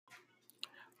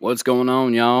What's going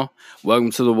on, y'all? Welcome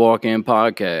to the Walk In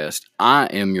Podcast. I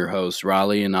am your host,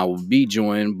 Riley, and I will be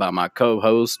joined by my co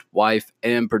host, wife,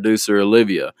 and producer,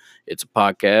 Olivia. It's a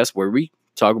podcast where we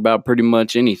talk about pretty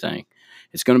much anything.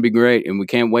 It's going to be great, and we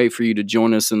can't wait for you to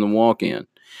join us in the walk in.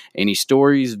 Any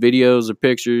stories, videos, or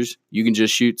pictures, you can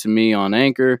just shoot to me on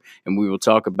Anchor, and we will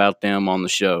talk about them on the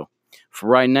show. For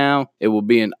right now, it will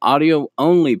be an audio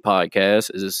only podcast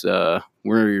as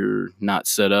we're not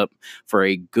set up for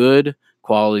a good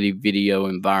quality video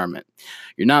environment.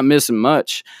 You're not missing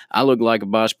much. I look like a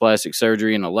botched plastic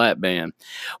surgery and a lap band.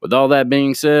 With all that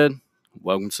being said,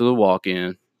 welcome to the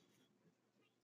walk-in.